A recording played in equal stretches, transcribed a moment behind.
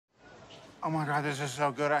Oh my God, this is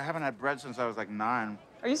so good. I haven't had bread since I was like 9.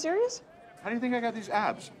 Are you serious? How do you think I got these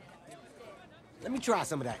abs? Let me try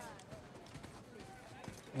some of that.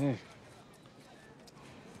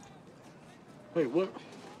 Wait, what?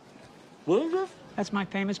 What is this? That's my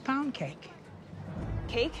famous pound cake.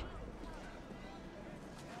 Cake?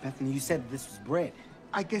 Bethany, you said this was bread.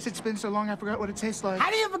 I guess it's been so long I forgot what it tastes like. How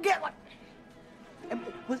do you forget what?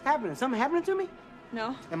 What's happening? Something happening to me?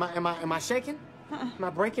 No. Am I shaking? Am I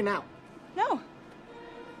breaking out? No.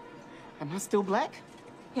 Am I still black?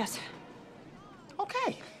 Yes.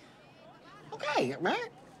 Okay. Okay, man.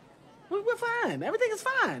 We're fine. Everything is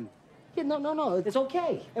fine. Yeah, no. It's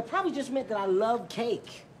okay. It probably just meant that I love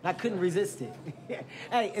cake. I couldn't resist it.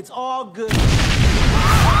 Hey, it's all good.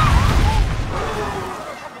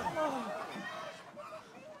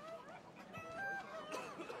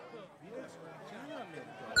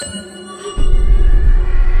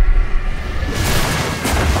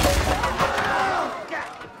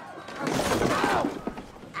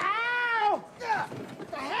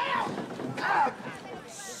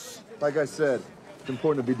 Like I said, it's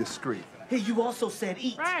important to be discreet. Hey, you also said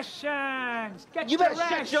eat. Rations! Get You your better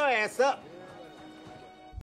shut rations. your ass up.